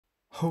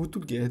How to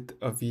get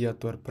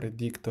Aviator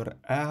Predictor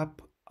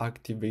app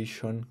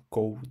activation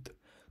code.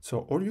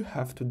 So all you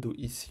have to do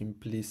is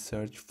simply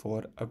search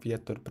for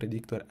Aviator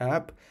Predictor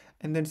app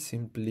and then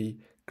simply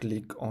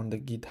click on the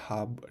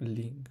GitHub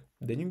link.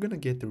 Then you're gonna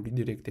get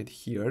redirected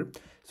here.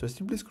 So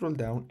simply scroll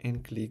down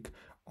and click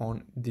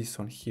on this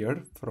one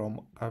here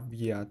from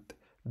Aviat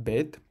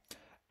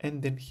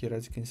and then here,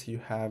 as you can see, you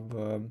have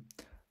a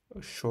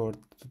short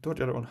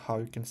tutorial on how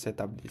you can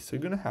set up this. So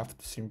you're gonna have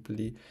to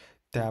simply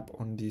tap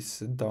on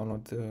this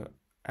download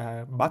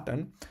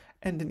button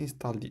and then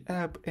install the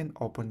app and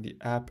open the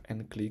app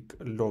and click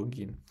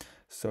login.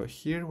 So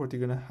here what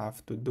you're gonna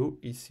have to do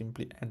is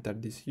simply enter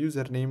this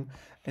username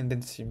and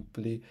then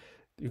simply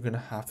you're gonna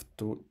have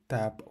to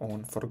tap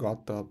on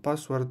forgot the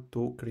password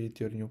to create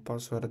your new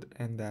password,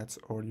 and that's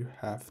all you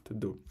have to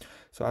do.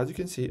 So as you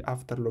can see,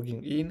 after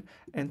logging in,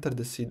 enter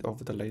the seed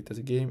of the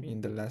latest game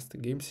in the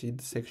last game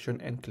seed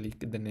section and click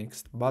the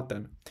next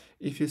button.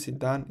 If you see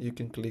done, you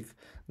can click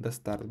the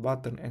start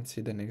button and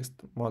see the next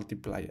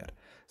multiplier.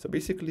 So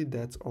basically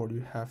that's all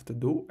you have to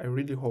do. I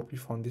really hope you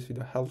found this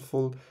video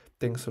helpful.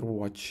 Thanks for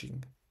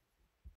watching.